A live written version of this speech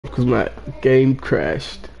because my game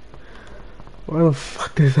crashed. Why the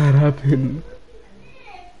fuck does that happen?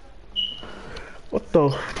 What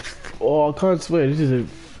the? Oh, I can't swear. This is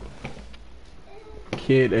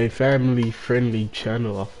a family-friendly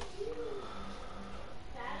channel.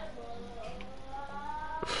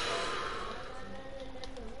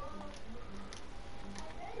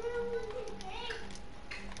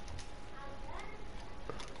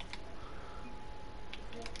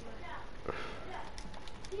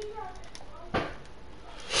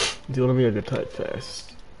 Dude, let me go type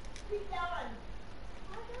fast.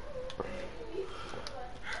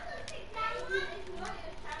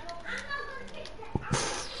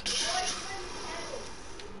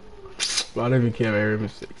 I don't even care about error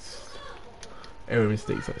mistakes. Error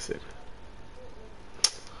mistakes, I said.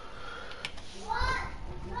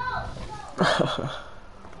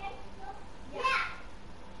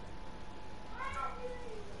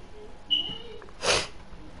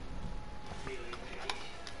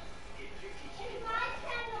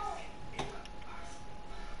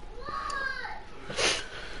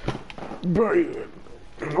 Bro,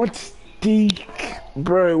 what's the...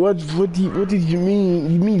 Bro, what did you mean?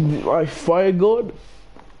 You mean like Fire God?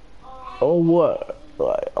 Or what?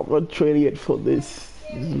 Like, I'm not trading it for this.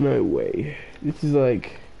 There's no way. This is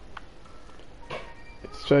like...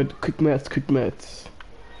 Let's try quick maths.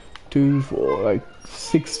 2, 4, like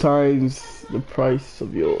 6 times the price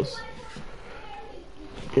of yours.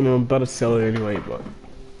 You know, I'm about to sell it anyway, but...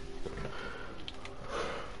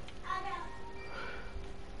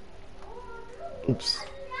 Oops.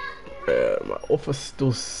 My offer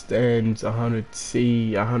still stands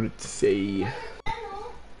 100C, 100C.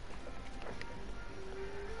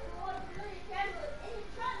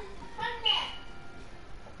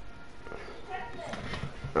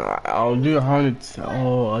 I'll do 100.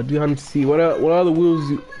 Oh, I'll do 100C. What are the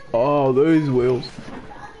wheels? Oh, those wheels.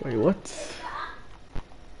 Wait, what?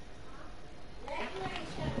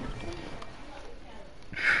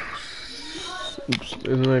 Oops,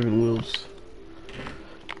 those are not even wheels.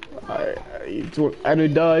 It's what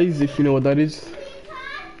anodize, if you know what that is.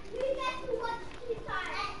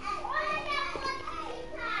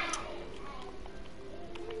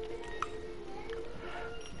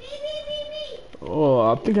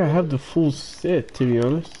 Oh, I think I have the full set, to be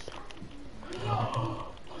honest. I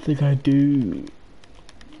think I do.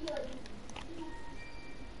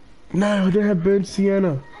 No, I don't have burnt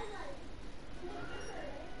sienna.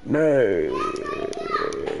 No.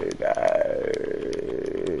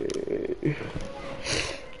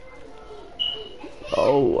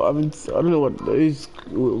 Oh, I don't know what those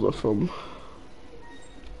wheels are from.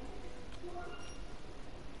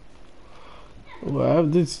 Well, I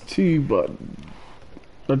have this too, but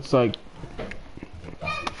that's like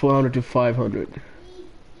 400 to 500.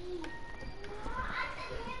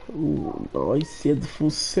 Ooh, nice. You have the full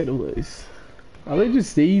set of those. Are they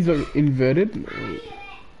just these are inverted? No, wait.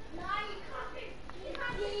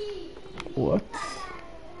 What?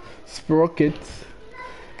 Sprockets.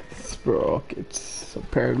 Sprockets,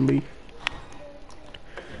 apparently.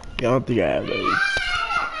 Yeah, I don't think I have those.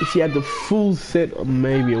 If you had the full set,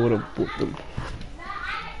 maybe I would have bought them.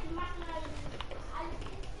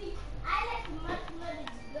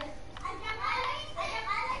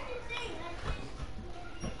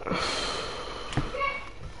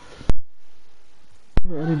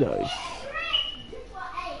 Nice.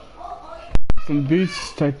 Some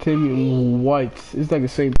boots, titanium white. It's like the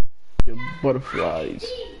same butterflies.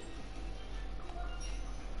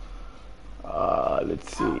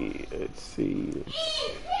 Let's see.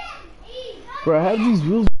 Bro, I have these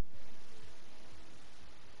wheels.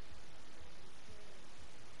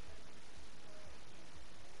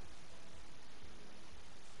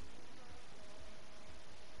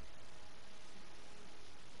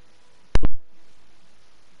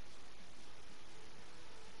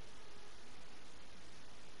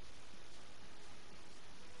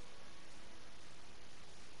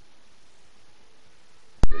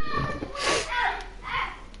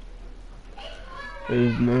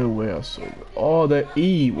 There's no way I saw it. Oh, the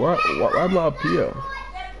E. Why am I up here?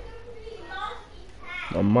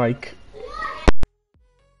 My mic.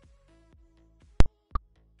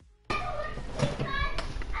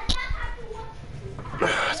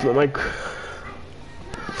 It's my mic.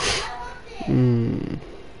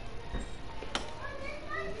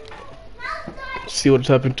 See what's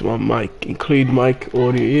happened to my mic. Include mic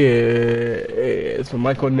audio. Yeah. Is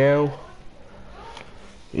my mic on now?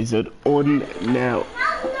 Is it on now?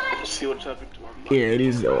 See what's happened to my mic. Yeah, it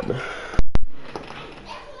is on.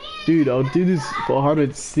 Dude, I'll do this for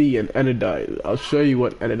 100C and anodize. I'll show you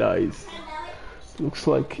what anodize looks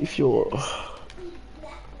like if you're...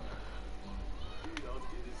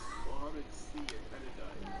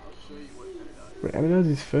 Wait, analyze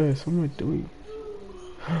this first. What am I doing?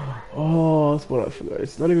 Oh, that's what I forgot.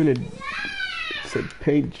 It's not even it's a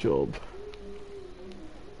paint job.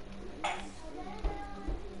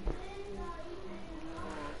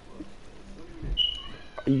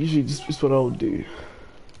 Usually this is what I'll do.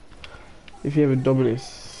 If you have a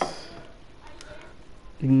Dominus,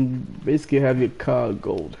 you can basically have your car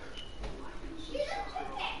gold.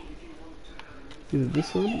 Is it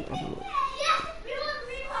this one? I don't know.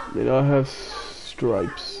 Then I'll have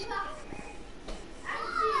stripes.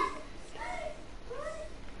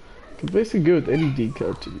 Can basically go with any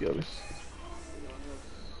decal, to be honest.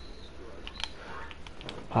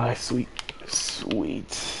 Ah, sweet.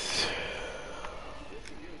 Sweet.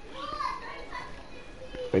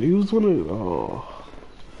 Wait, who's one of... Oh.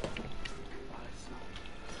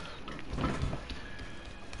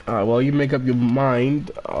 Alright, well, you make up your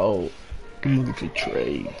mind. I'll look for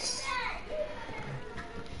trades.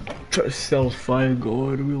 Try to sell fire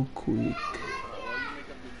gold real quick.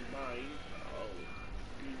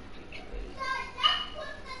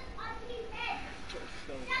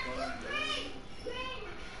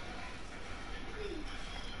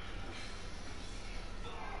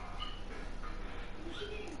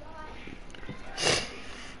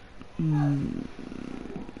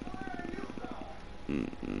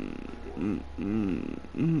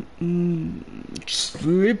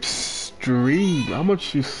 Slipstream. How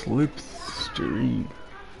much you slipstream?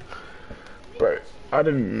 Bro, I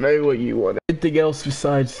didn't know what you want. Anything else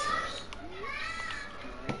besides...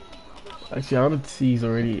 Actually, 100 C's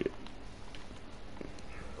already.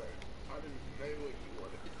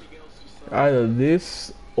 Either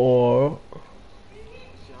this or...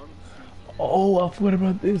 Oh, I forgot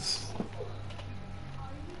about this.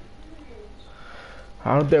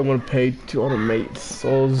 I don't think I want to pay 200 mate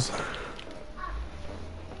souls.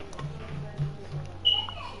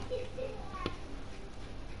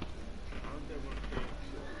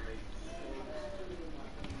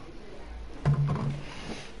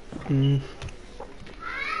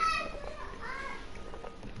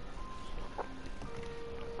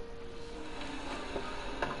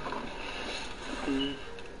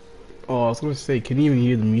 Oh, I was gonna say, can you even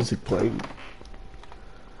hear the music playing?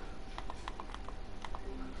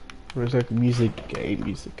 Where's like music, game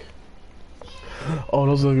music? Oh,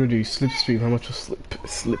 that's what I'm gonna do. Slipstream. How much will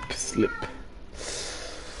slip?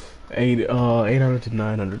 800 to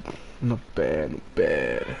 900. Not bad, not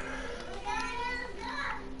bad.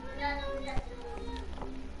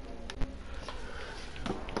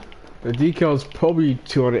 The decal is probably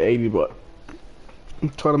 280, but I'm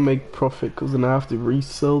trying to make profit because then I have to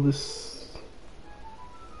resell this.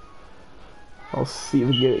 I'll see if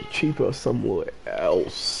I can get it cheaper somewhere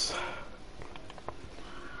else.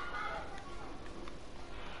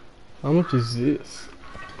 How much is this?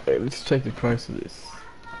 Hey, let's check the price of this.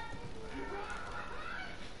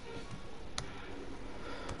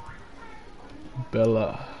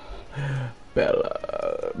 Bella. Balhala.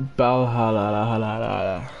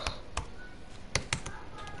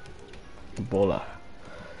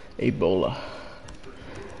 Ebola.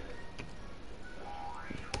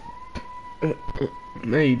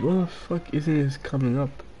 Mate, what the fuck isn't this coming up?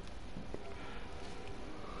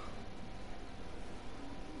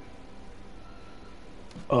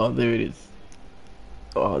 Oh, there it is.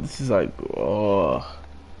 Oh, this is like, oh.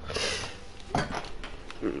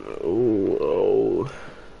 Oh.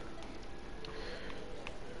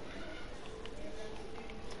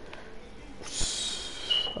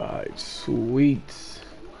 Alright, sweet.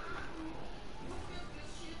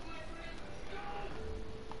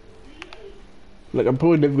 Like, I'm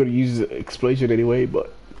probably never gonna use the explosion anyway,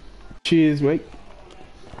 but cheers, mate.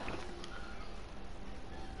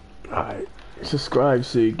 Alright, subscribe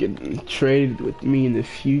so you can trade with me in the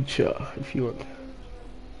future if you want.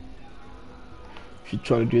 If you're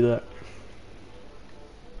trying to do that.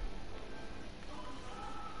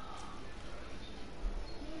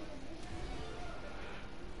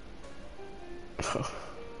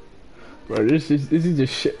 Bro, this is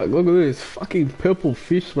just shit. Like, look at this fucking purple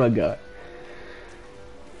fish, my guy.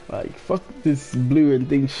 Like, fuck this blue and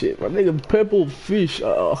thing shit. My nigga, purple fish.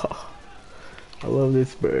 Oh, I love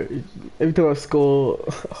this, bro. Every time I score.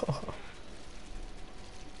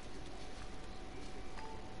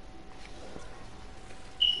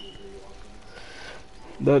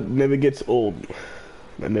 That never gets old.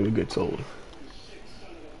 That never gets old.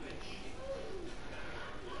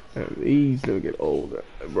 And these never get old.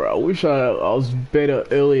 Bro, I wish I was better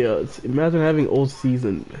earlier. Imagine having all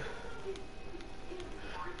season.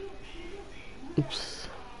 Oops.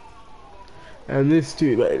 And this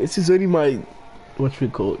too, man. This is only my, what should we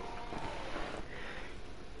call it?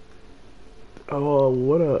 Oh,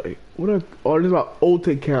 oh, this is my old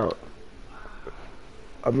account.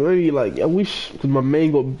 I'm really like, I wish, cause my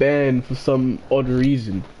main got banned for some odd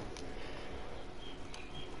reason.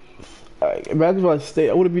 Like, imagine if I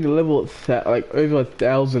stayed, I would have been a level at like over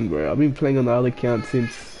 1,000, bro. I've been playing on the other account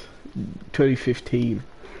since 2015.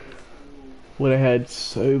 Would have had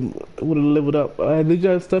so, would have leveled up. I had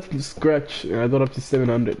legit stuff from scratch, and I got up to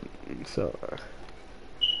 700. So,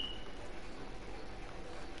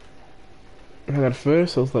 and at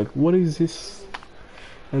first I was like, what is this?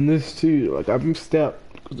 And this too, like I missed out.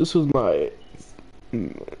 'Cause this was my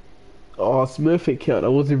oh Smurf account. I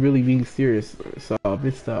wasn't really being serious, so I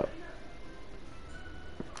missed out.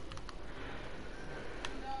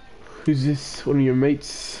 Who's this? One of your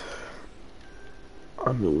mates?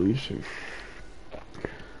 I'm illusion.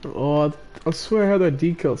 Oh, I swear I had that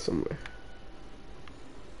decal somewhere.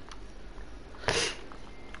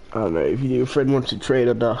 I don't know if your friend wants to trade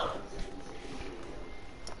or not.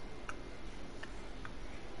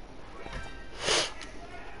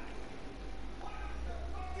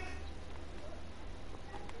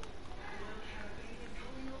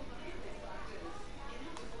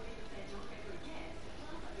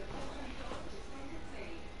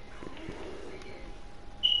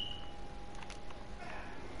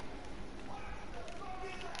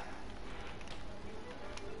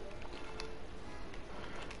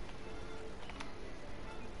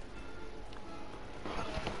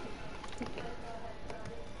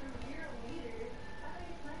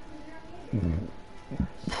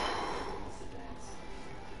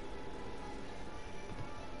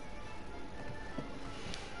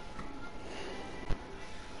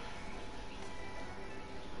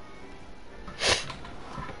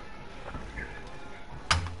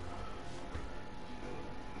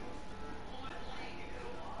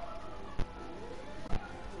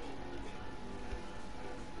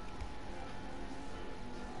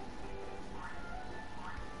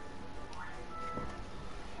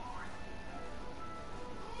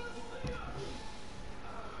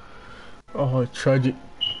 Oh, tragic.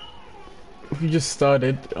 If you just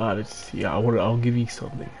started, yeah, I'll give you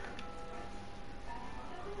something.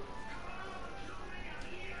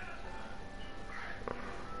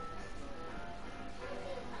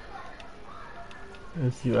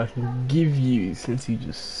 Let's see what I can give you since you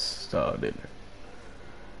just started.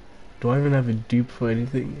 Do I even have a dupe for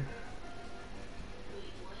anything?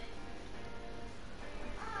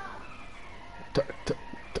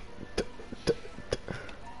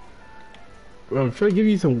 Bro, I'm trying to give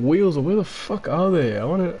you some wheels, or where the fuck are they? I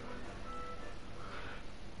wanna...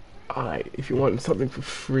 Alright, if you want something for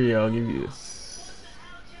free, I'll give you this.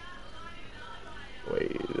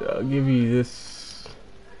 Wait, I'll give you this.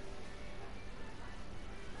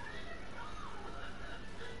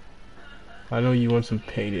 I know you want some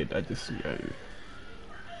painted, I just know.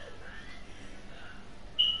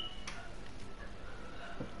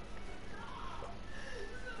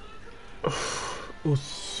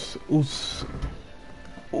 Oos, oos,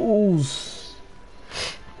 oos.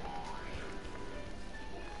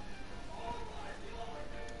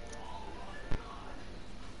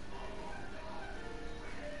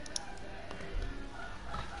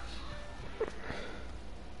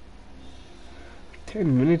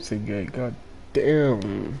 10 minutes ago, god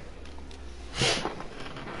damn.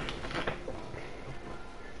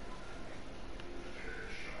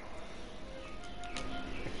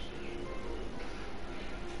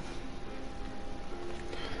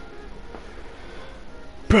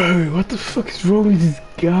 Bro, what the fuck is wrong with this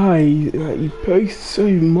guy? Like, he posts so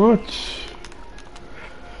much.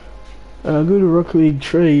 I go to Rocket League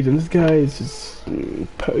Trade and this guy is just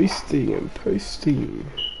posting and posting.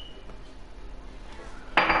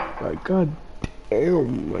 Like, god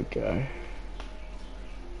damn, my guy.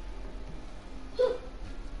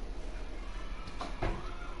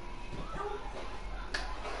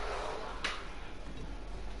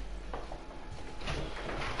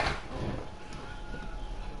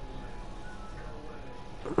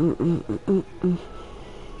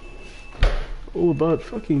 All about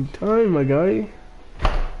fucking time, my guy.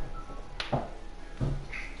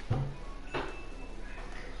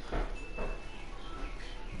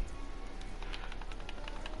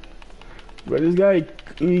 But this guy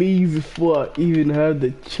leaves before I even had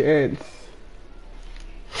the chance.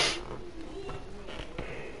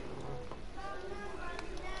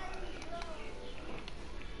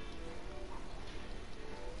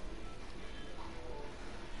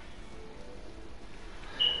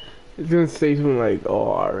 It's gonna say something like,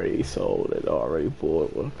 oh, I already sold it, I already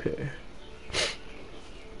bought, okay.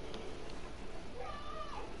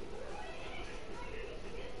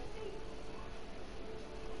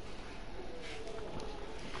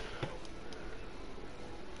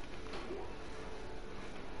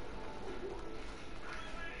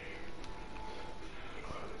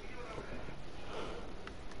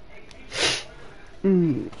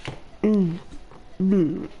 Mm, mm,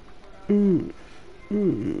 mm, mm,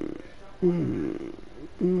 mm, mm,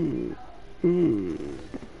 mm, mm.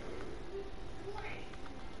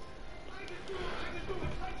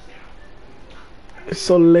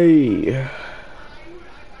 Soleil.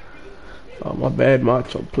 Oh, my bad,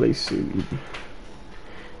 macho play soon.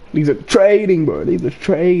 These are trading, bro. These are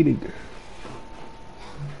trading.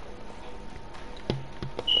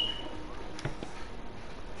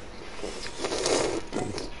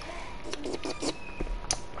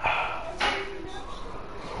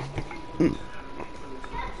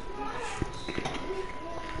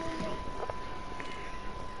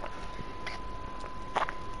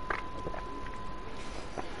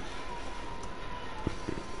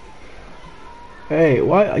 Hey,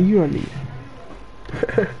 why are you running?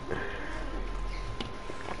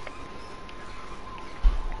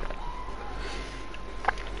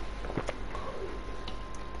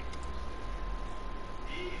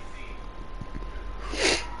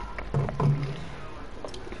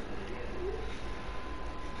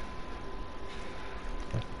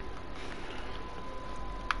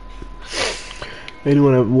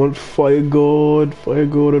 Anyone want fire god? Fire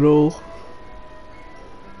god at all?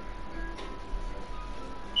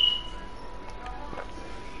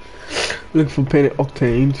 Looking for painted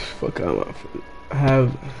octanes. Fuck, I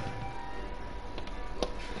have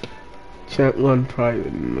champ one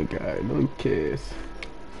private. My guy, no one cares.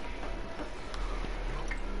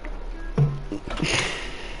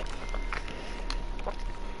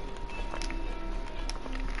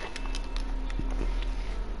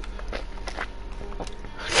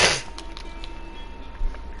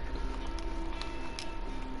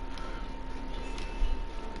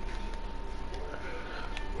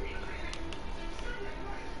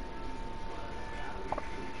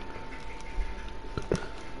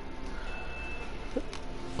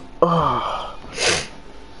 Ah.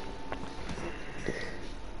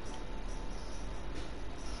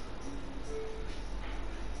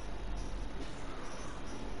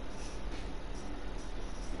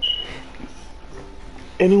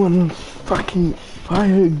 Anyone fucking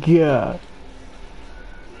fire gear?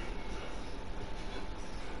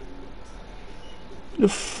 The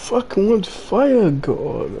fuck wants fire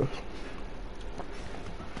god?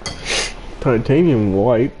 Titanium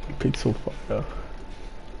white, pixel fire.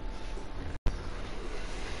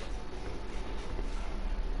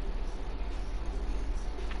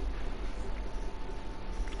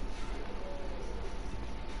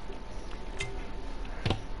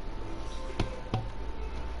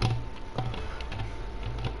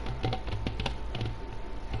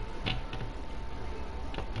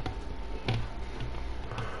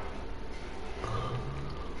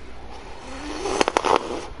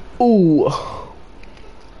 Ooh.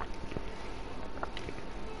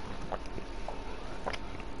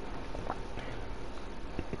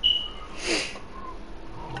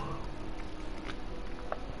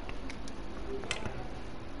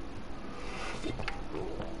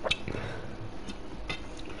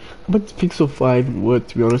 But Pixel 5 worth,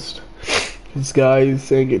 to be honest. This guy is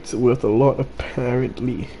saying it's worth a lot,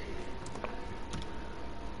 apparently.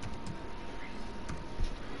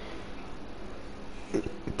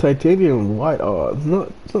 Titanium white, oh,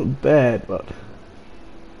 it's not bad, but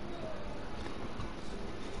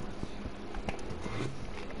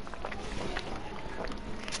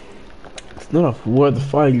it's not worth the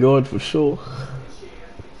fire god for sure.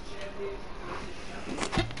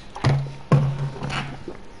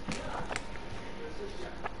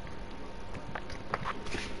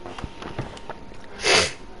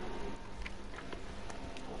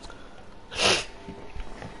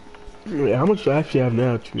 Wait, how much do I actually have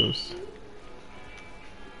now, to be honest?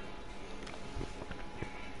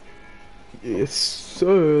 Yes,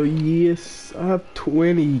 sir, yes, I have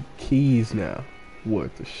 20 keys now.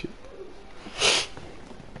 Worth the shit.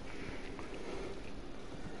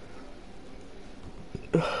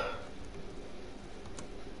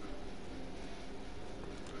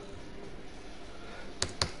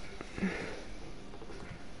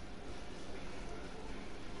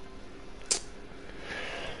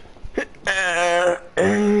 Uh,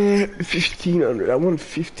 1500. I want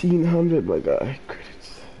 1500, my guy.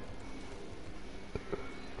 Credits.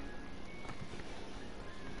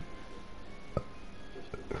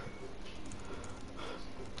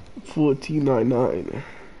 $14.99.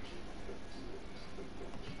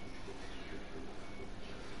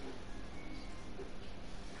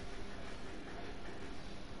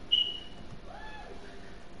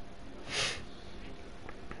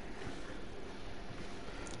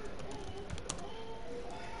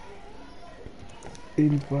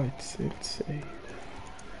 Invite Sensei.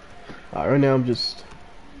 Right now I'm just.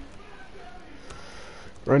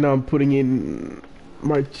 Right now I'm putting in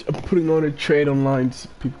I'm putting on a trade online so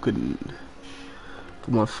people can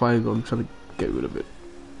put my fire gun. I'm trying to get rid of it.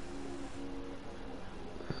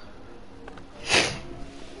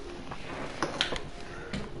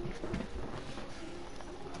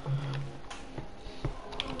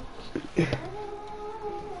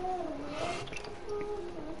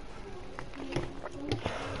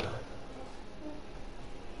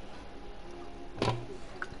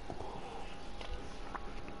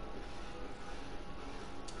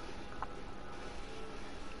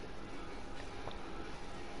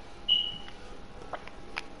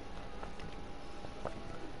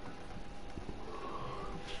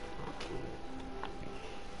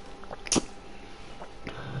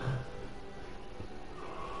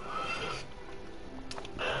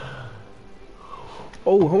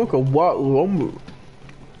 Oh, how much a white lumber?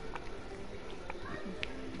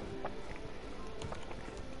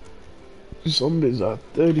 Zombies are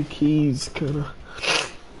 30 keys, kinda.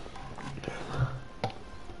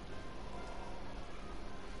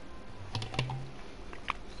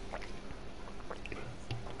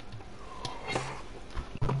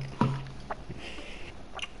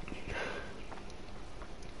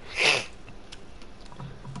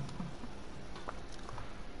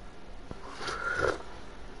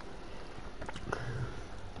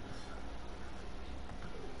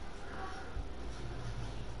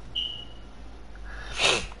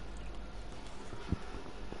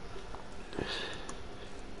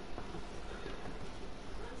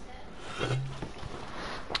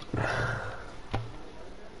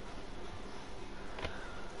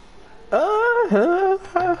 Oh,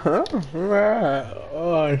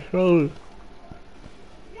 so.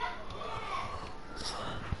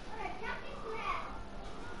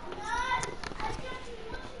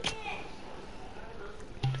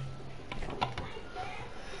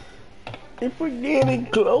 If we're getting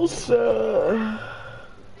closer,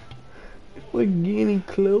 we're getting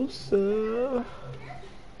closer.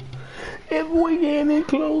 If we're getting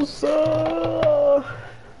closer.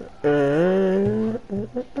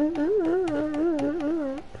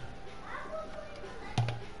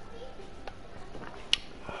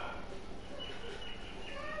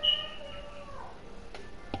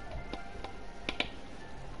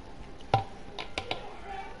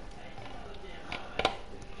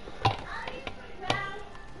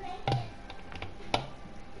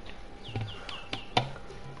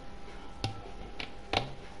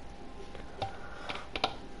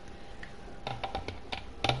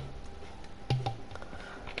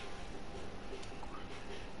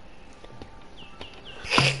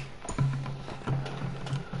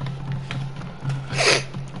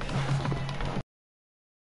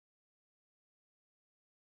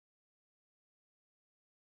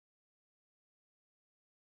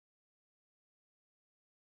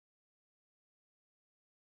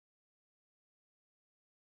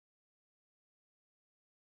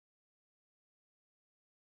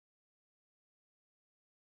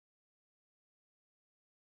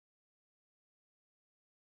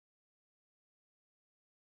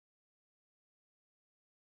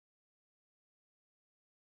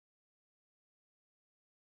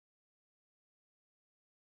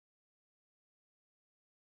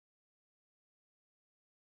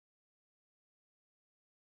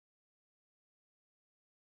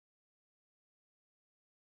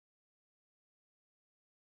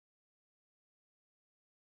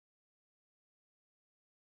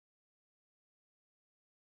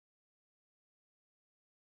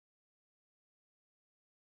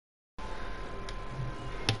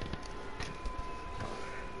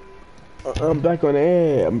 I'm back on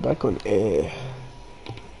air. I'm back on air.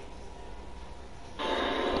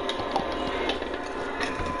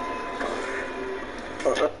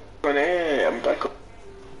 On air. I'm back on.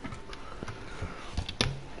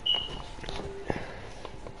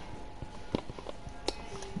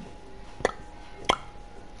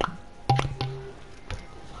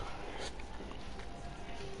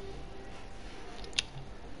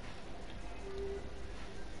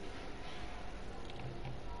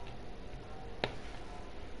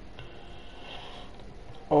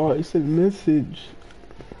 Oh, it said message.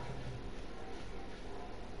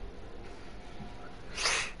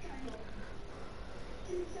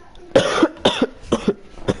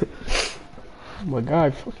 My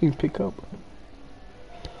guy, fucking pick up.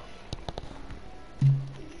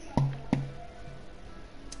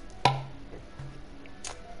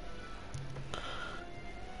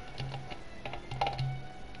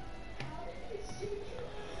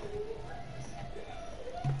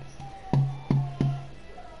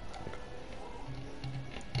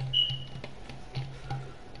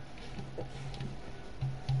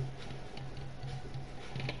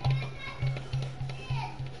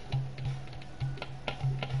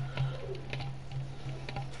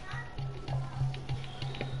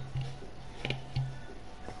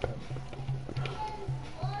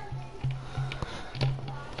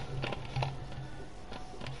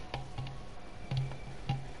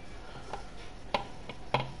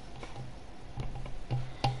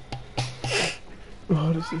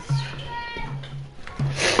 Oh, this is.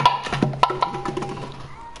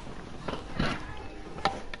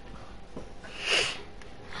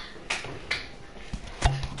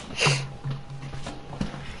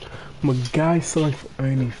 My guy's selling for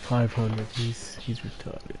only 500. He's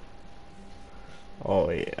retarded. Oh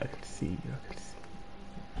yeah, I can see. I can see.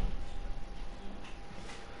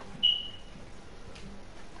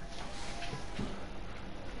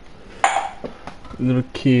 Little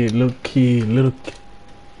kid, little kid, little kid.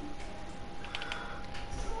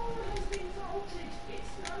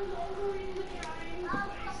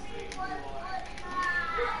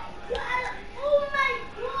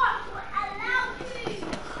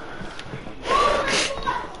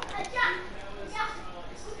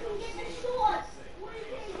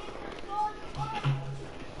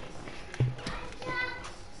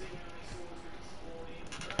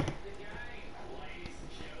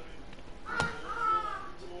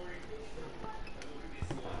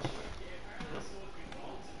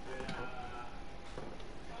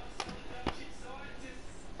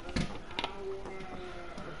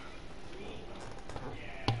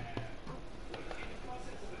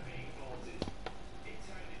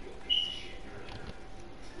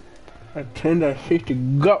 I turned that shit to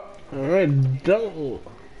go. Alright, double.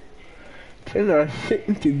 Turn that shit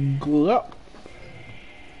into glop.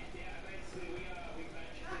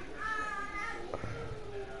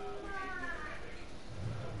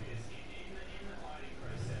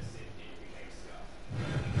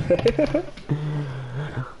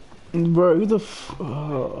 Bro, who the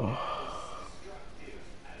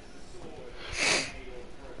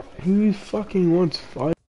who fucking wants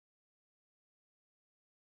five?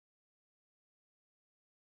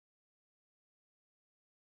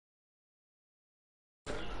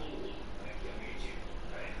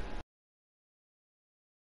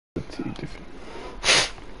 Too different.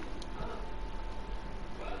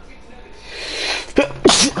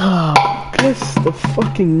 Bless the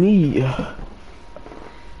fucking knee.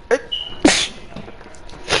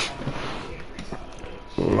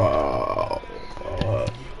 Wow.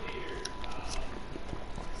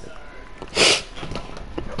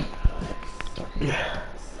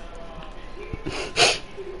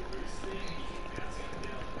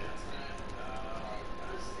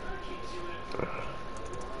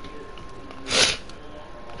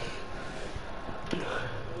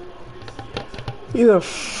 Who the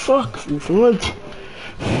fuck what?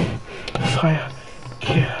 Fire.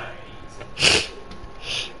 Yeah.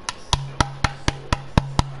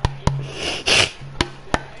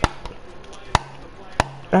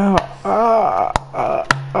 Ow,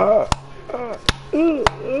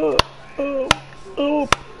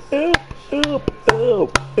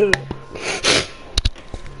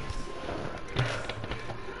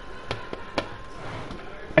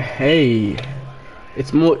 Hey,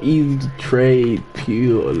 it's more easy to trade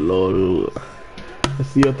pure lol.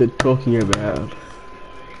 Let's see what they're talking about.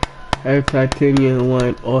 Have titanium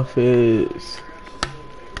wine office.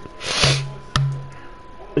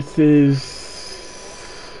 It says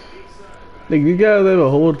like you guys have a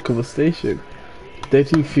whole conversation.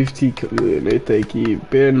 1350 no thank you.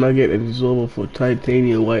 Bear nugget and absorber for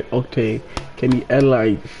titanium white octane. Can you add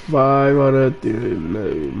like 500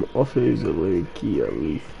 no offers a little key at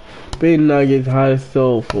least. Bear nugget high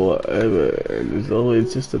sell forever and it's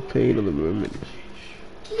always just a pain on the moment.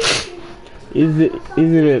 Isn't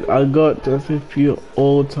it? I got pure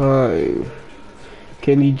all time.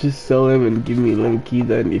 Can you just sell them and give me 11 keys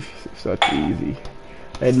then if it's such easy?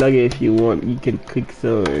 Hey nugget, if you want, you can click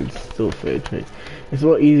sell and it's still fair trade. It's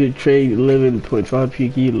more easy to trade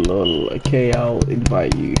 11.5 key lol. Okay, I'll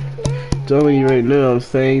invite you. Telling you right now, I'm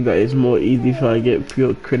saying that it's more easy if I get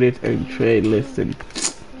pure credit and trade less than.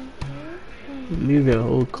 Leave that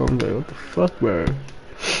whole combo. What the fuck, bro?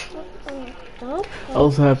 I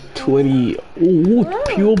also have 20. Ooh,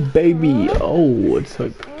 pure baby. Oh, it's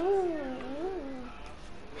like.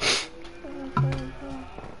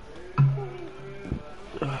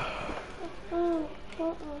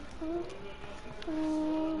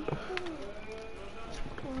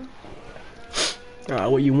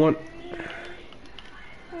 What you want?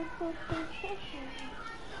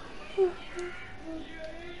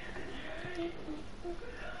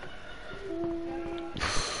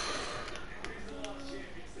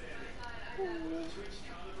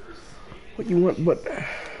 What you want, but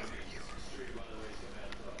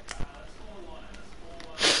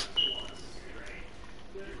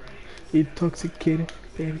intoxicated,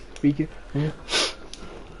 baby, vegan, yeah.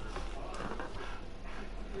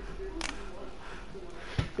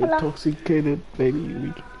 Intoxicated, baby,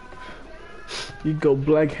 vegan. You go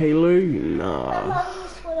black halo? Nah.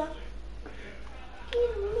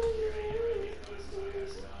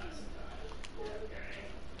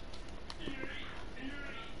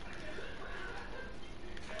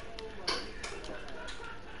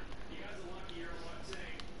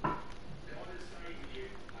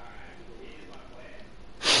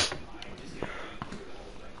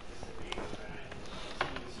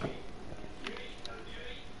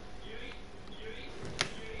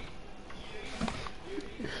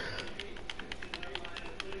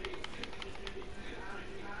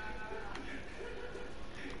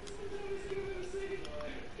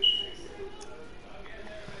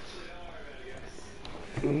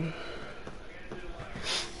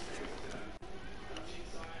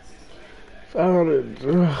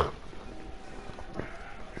 Ugh.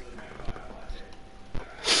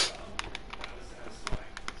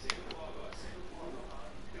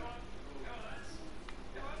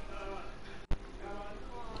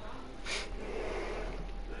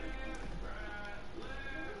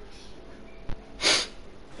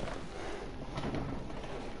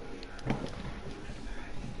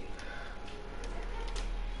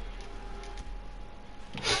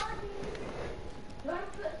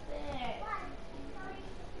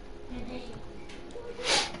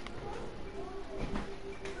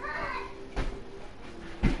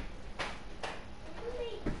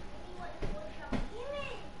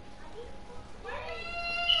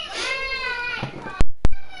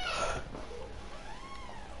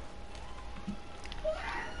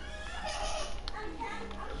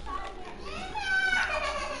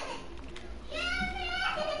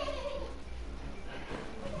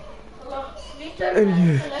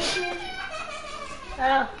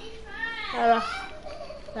 Hello. Hello.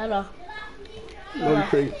 Hello. Don't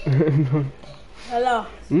creep. Hello.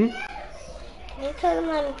 Hmm? Can you turn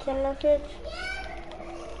on the television?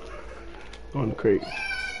 Don't creep.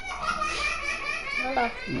 Hello.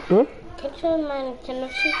 Huh? Can you turn on the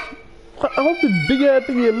television? I hope this big ass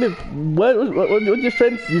thing in your lip. What your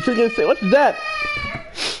friends? Your friend gonna say? What's that?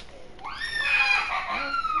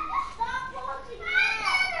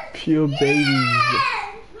 Pure babies.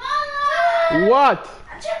 What?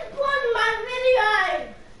 I just won my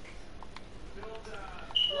video.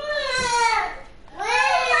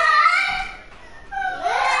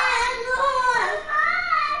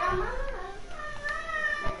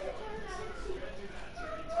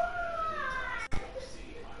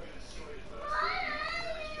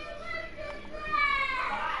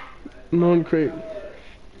 Non creep.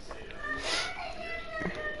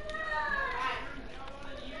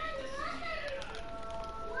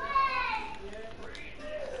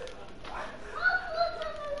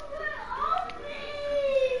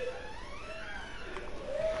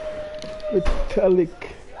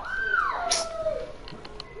 Metallic.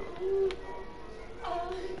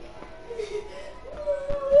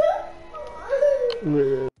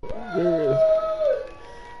 Where is?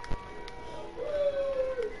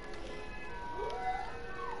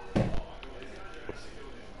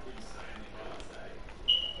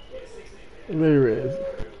 Where is?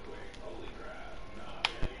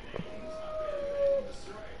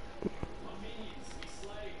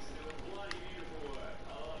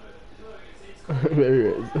 Where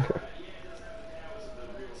is?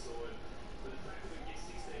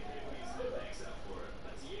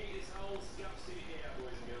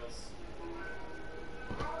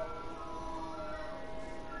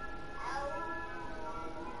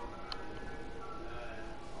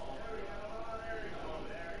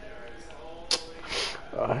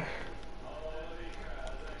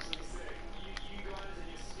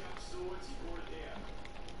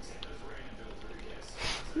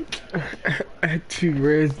 I had 2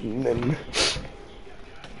 rares and then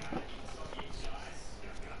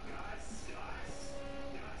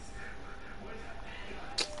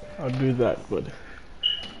I'll do that, but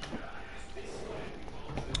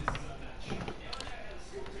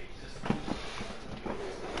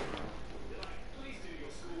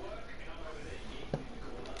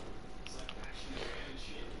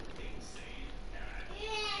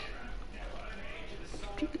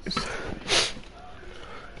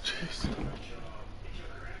jeez.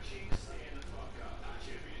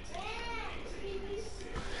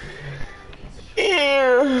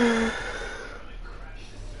 Yeah.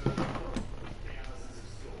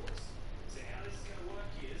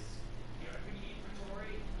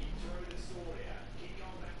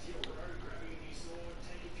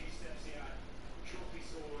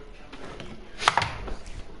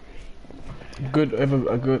 Good ever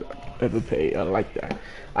a good ever pay. I like that.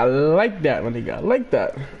 I like that, my nigga. I like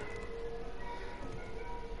that.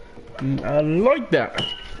 I like that.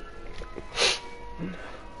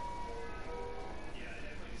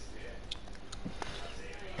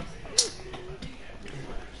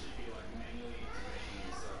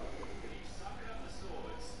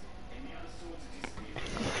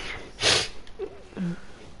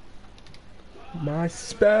 My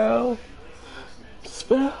spell.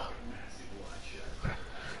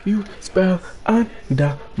 You spell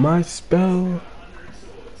under my spell.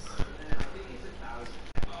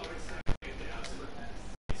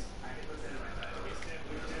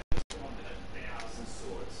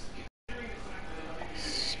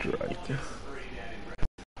 Strike.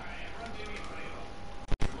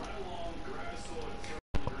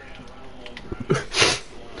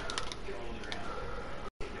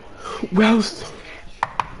 Well,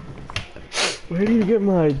 Where do you get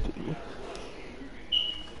my...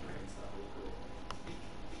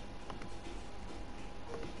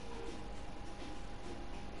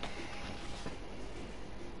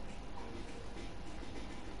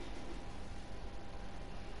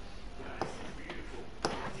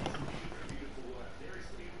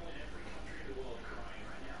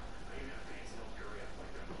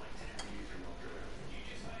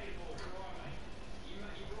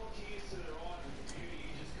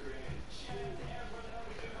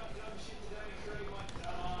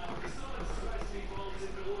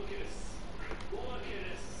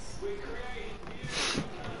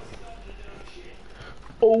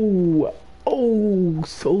 Oh, oh,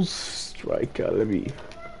 so striker. Let me.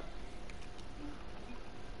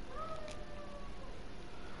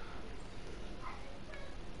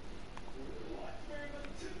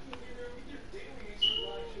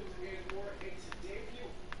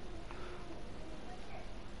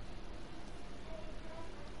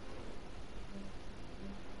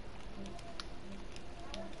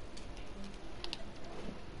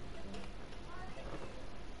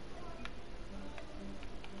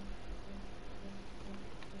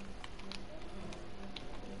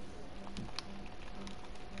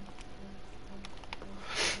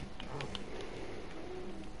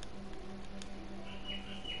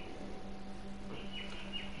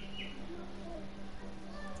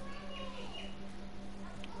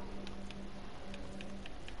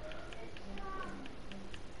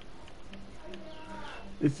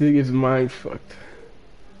 This thing is mind fucked.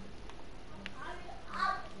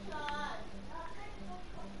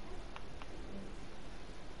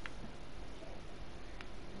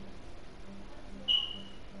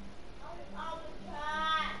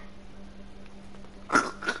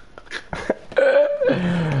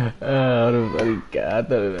 I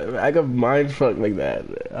thought I got mind fucked like that.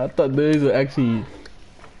 I thought those were actually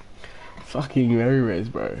fucking very rares,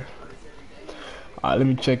 bro. Alright, let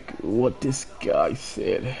me check what this guy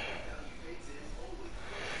said.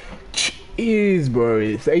 Cheers,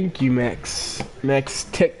 bro. Thank you, Max. Max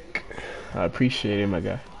Tech. I appreciate it, my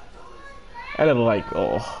guy. I don't like,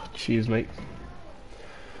 oh, cheers, mate.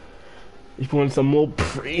 If you want some more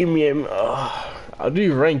premium, I'll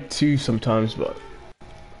do rank 2 sometimes, but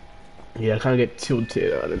yeah, I kind of get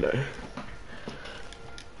tilted, I don't know.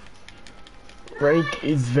 Rank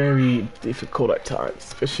is very difficult at times,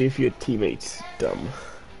 especially if your teammate's dumb.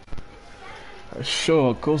 Sure,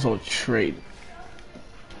 of course I'll trade.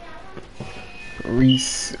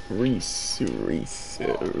 Reese.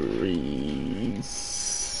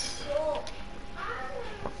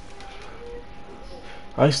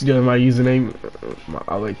 I used to go to my username, my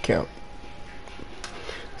other account,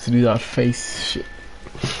 to do that face shit.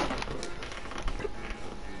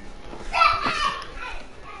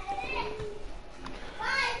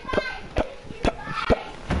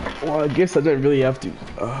 Well, I guess I don't really have to.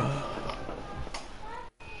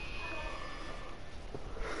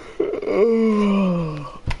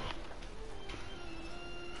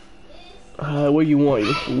 What do you want?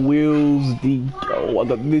 Wheels, oh, I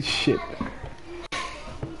got this shit.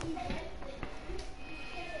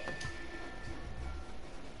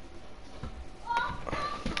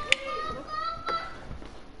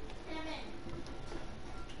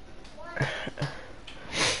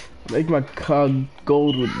 Make my car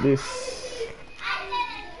gold with this.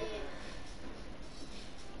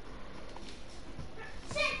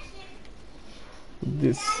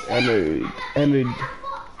 This anode.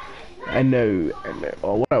 I know.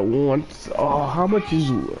 Oh, what I want. Oh, how much is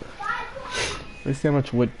it? Let's see how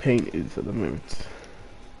much wet paint is at the moment.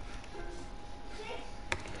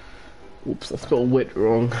 Oops, I spelled wet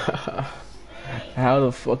wrong. How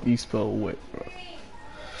the fuck do you spell wet, bro?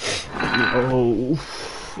 Oh,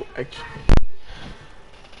 actually.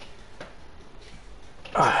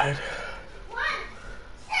 Alright.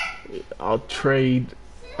 I'll trade.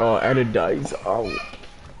 Oh, anodize. Oh,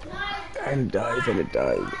 anodize.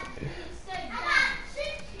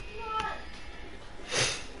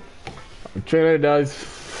 I'm trying to anodize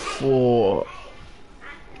for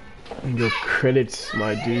your credits,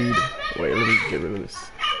 my dude. Wait, let me get rid of this.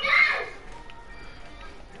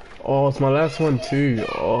 Oh, it's my last one too.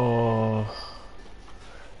 Oh,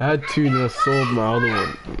 I had 2 and I sold my other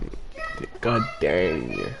one. God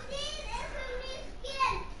dang.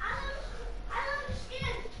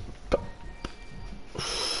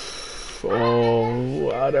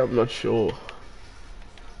 Oh, I'm not sure.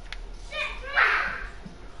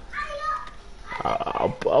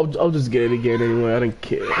 I'll just get it again anyway. I don't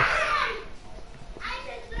care.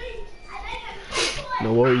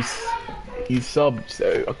 No worries. He subbed,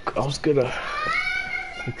 so I was gonna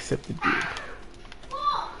accept the deal.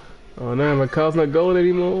 Oh no, my car's not gold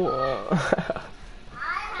anymore.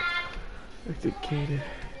 Educated.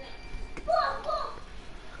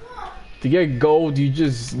 To get gold, you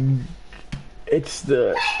just it's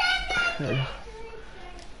the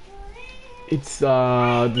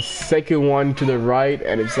the second one to the right,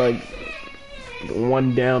 and it's like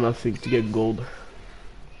one down, I think, to get gold.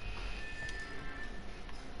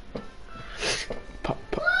 Pop,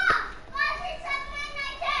 pop.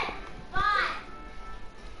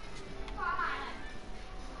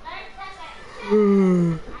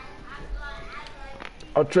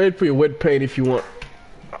 I'll trade for your wet paint if you want.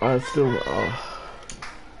 I still,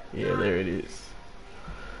 yeah, there it is.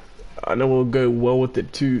 I know we'll go well with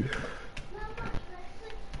it too.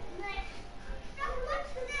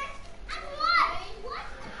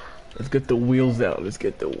 Let's get the wheels out. Let's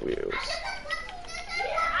get the wheels.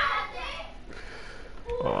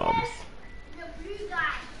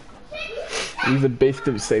 These are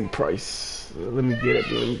basically the same price. Let me get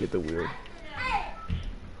it. Let me get the wheel.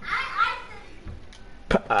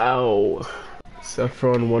 Ow.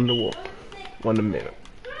 Saffron Wonder Minute.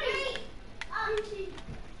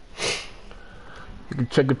 You can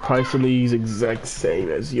check the price on these exact same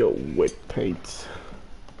as your wet paint.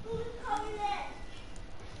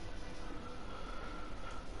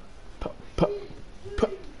 Pop, pop,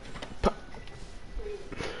 pop, pop.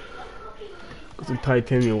 Got some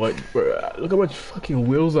titanium white, bro. Look how much fucking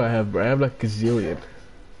wheels I have, bro. I have like a gazillion.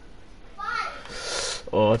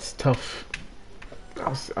 Oh, it's tough.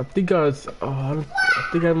 I think I was. I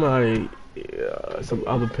think I might some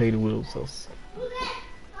other painted wheels.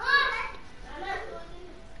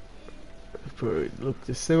 Bro, look,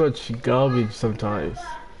 there's so much garbage sometimes.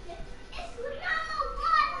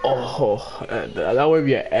 Oh, that would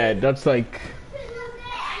be an ad. That's like,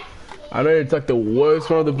 I know it's like the worst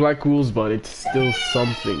one of the black wheels, but it's still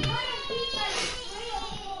something.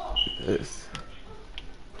 Yes.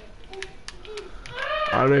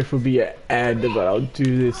 I don't know if it'll be an ad, but I'll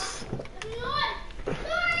do this.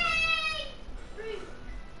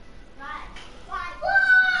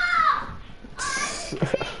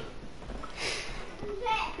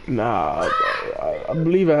 Nah, I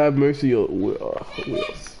believe I have most of your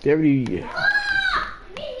wheels. Do you have any?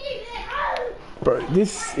 Bro,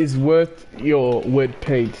 this is worth your wet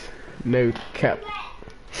paint. No cap.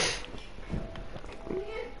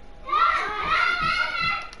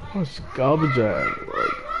 How much garbage I have?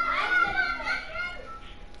 Like,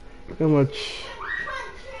 look how much.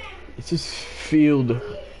 It's just filled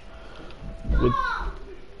with.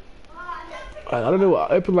 I don't know. I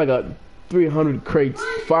opened like a 300 crates,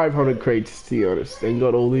 500 crates to be honest, and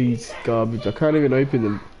got all these garbage. I can't even open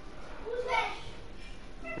them.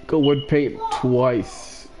 Got wet paint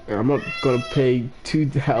twice, and I'm not gonna pay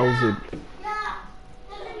 2,000.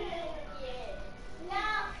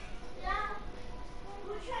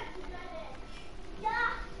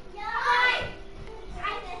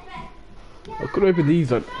 I could open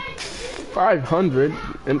these on 500,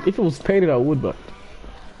 and if it was painted, I would, but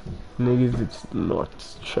niggas, it's not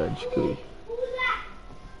tragically.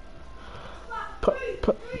 Put.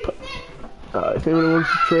 If anyone wants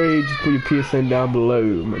to trade, just put your PSN down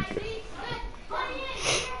below.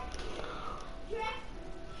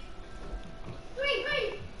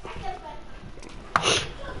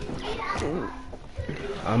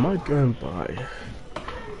 I might go and buy.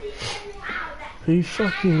 You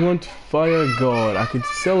fucking want Fire God? I could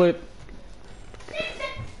sell it.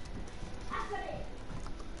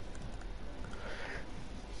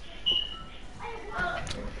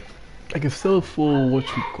 I can sell it for what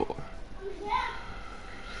you call.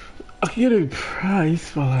 I can get a price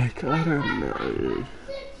for like, I don't know,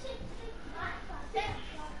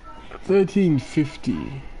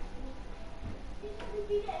 1350.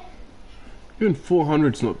 Even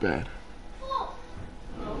 400's not bad.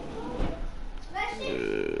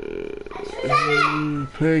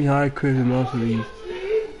 Playing high credit and also these.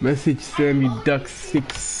 Message Sammy Duck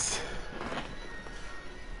 6.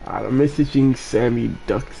 I'm messaging Sammy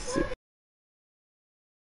Duck 6.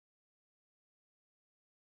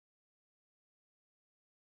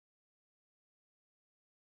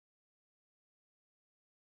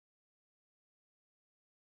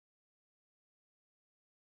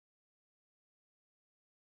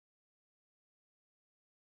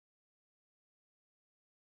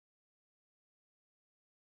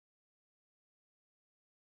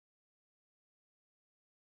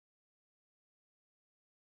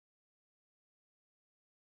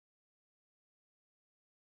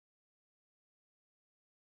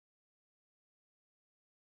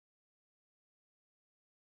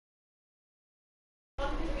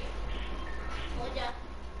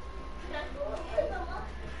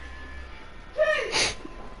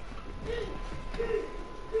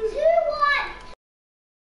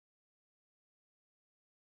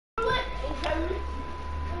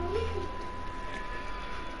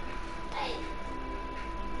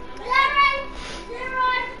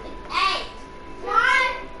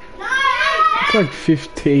 It's like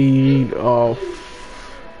 15 off.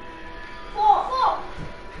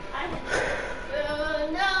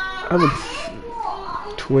 I'm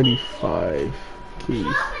at 25 keys.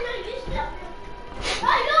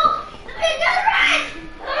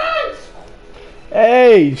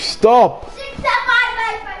 Hey, stop!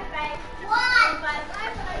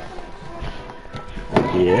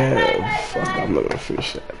 Yeah, fuck, I'm not gonna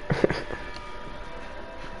finish that.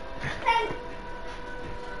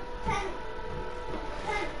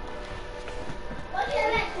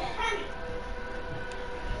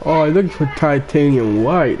 Oh, I'm looking for titanium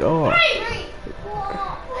white. Oh.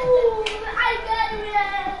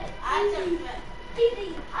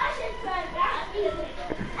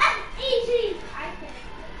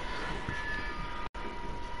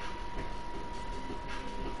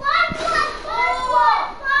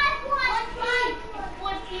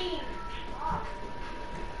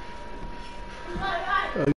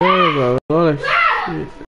 A lot of shit.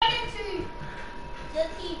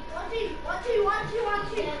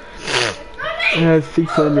 I had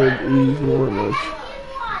 600 each one of.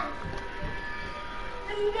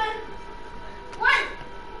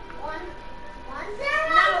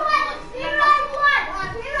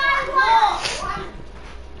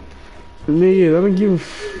 Nigga, I don't give a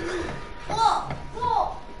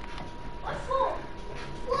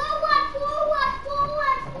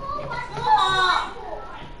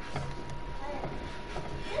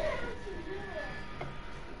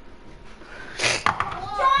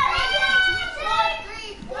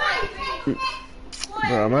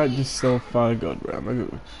Bro, I might just sell Fire God, bro. I'm not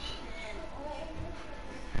gonna...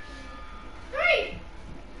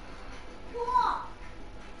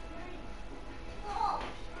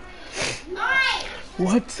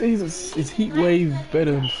 What is Heat Wave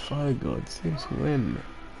better than Fire God? Since when?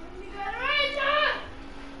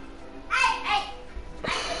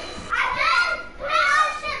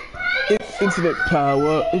 Internet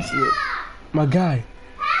power, internet. My guy,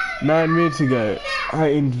 9 minutes ago, I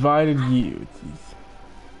invited you.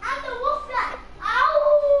 I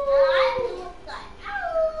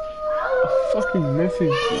fucking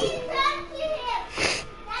messaged you.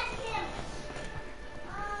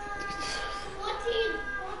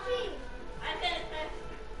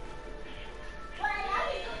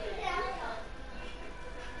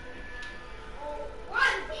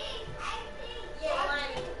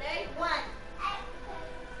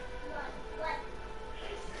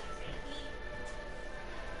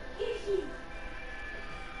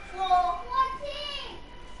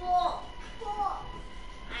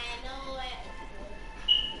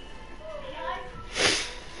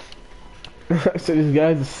 So this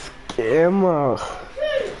guy's a scammer.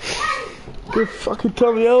 You fucking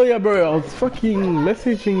tell me earlier, bro. I was fucking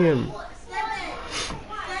messaging him.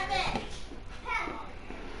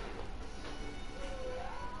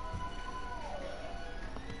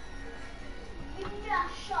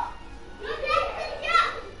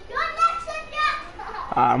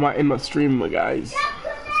 I might end my stream, my guys.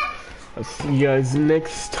 I'll see you guys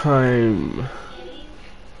next time.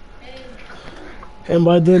 And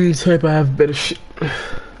by then, let's hope I have better shit.